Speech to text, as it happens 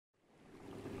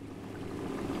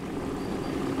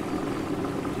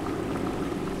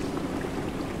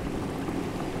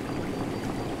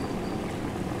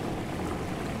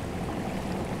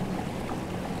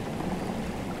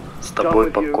С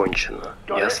тобой покончено.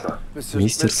 Ясно?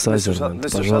 Мистер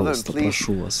Сазерленд, пожалуйста,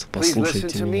 прошу вас,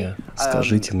 послушайте меня.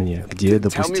 Скажите мне, где я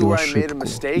допустил ошибку,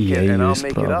 и я ее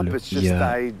исправлю.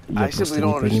 Я просто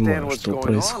не понимаю, что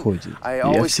происходит.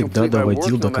 Я всегда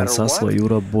доводил до конца свою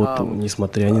работу,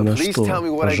 несмотря ни на что.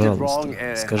 Пожалуйста,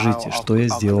 скажите, что я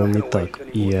сделал не так.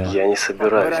 Я не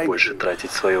собираюсь больше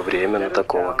тратить свое время на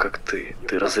такого, как ты.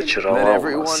 Ты разочаровал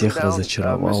нас. Всех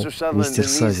разочаровал. Мистер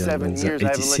Сазерленд, за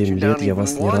эти 7 лет я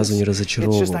вас ни разу не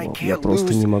разочаровывал. Я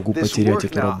просто не могу потерять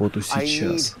эту работу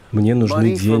сейчас. Мне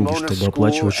нужны деньги, чтобы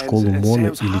оплачивать школу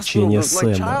Моны и лечение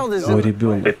Сэма. Мой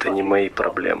ребенок. Это не мои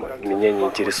проблемы. Меня не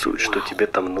интересует, что тебе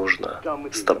там нужно.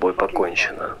 С тобой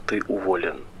покончено. Ты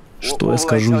уволен. Что я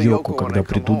скажу Йоку, когда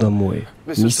приду домой?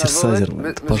 Мистер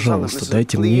Сазерленд, пожалуйста,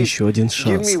 дайте мне еще один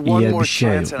шанс, и я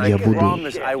обещаю, я буду...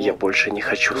 Я больше не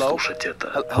хочу слушать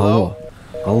это. Алло,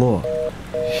 алло.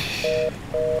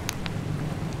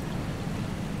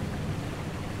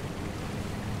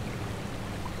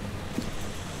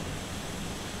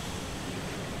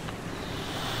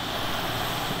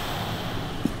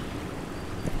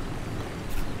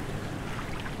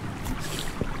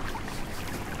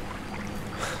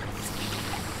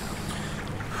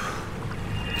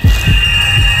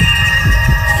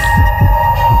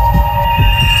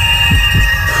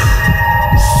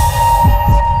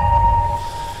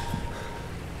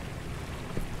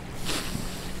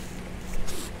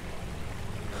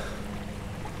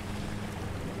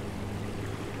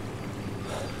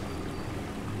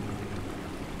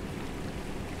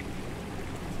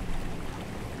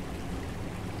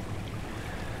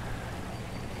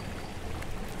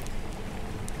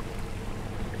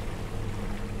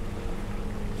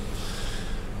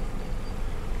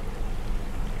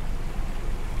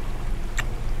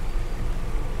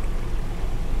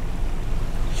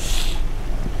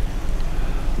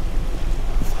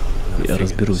 Я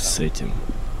разберусь с этим.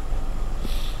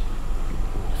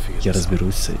 Я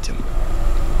разберусь с этим.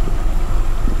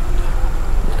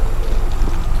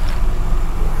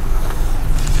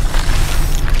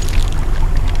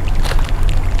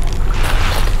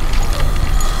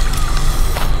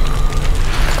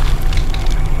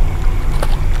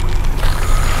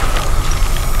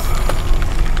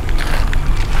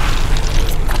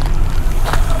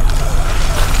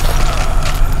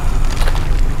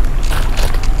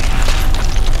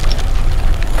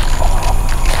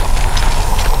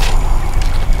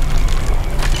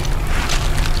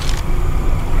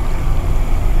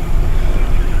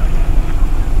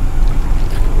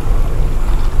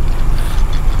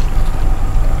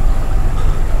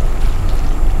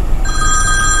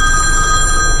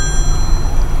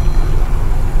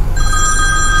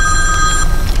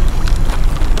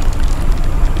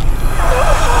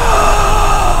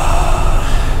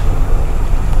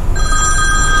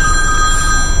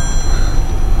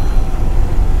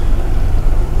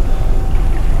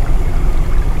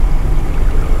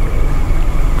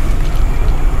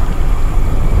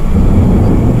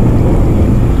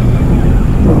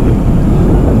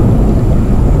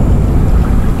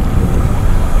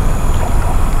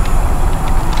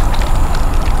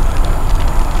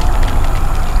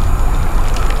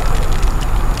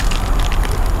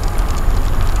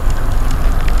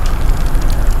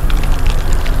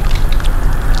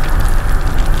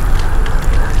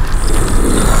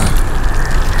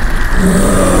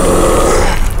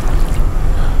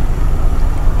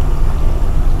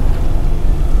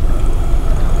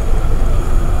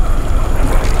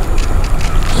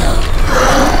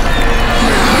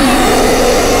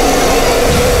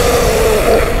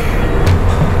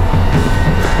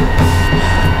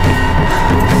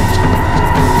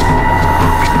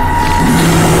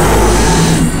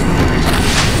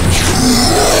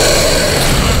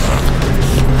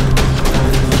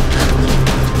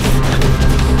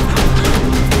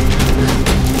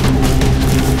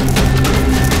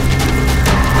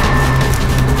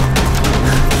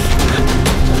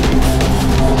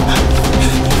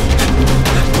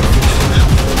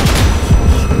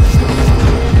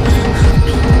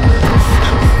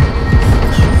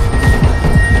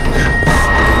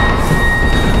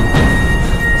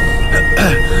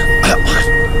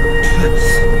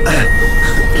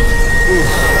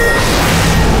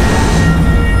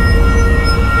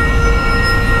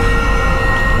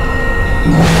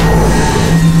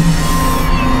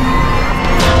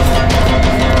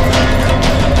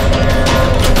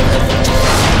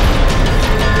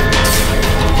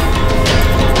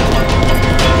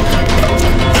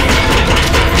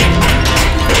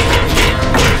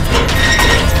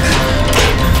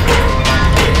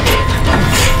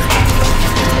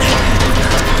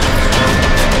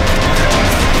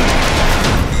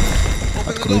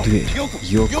 дверь.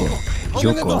 Йоко,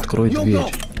 Йоко, открой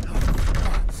дверь.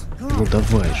 Ну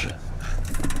давай же.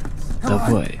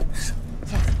 Давай.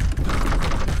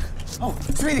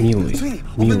 Милый,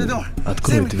 милый,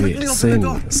 открой дверь.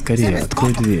 Сэмми, скорее,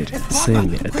 открой дверь.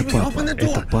 Сэмми, это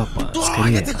папа,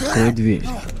 скорее, открой дверь.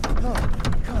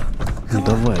 Ну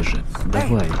давай же,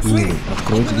 давай, милый,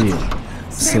 открой дверь.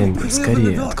 Сэмми,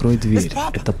 скорее, открой дверь.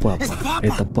 Это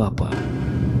папа.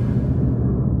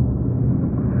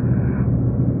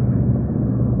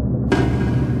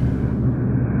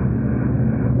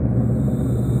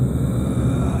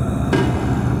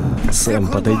 Сэм,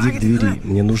 подойди к двери,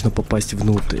 мне нужно попасть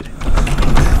внутрь.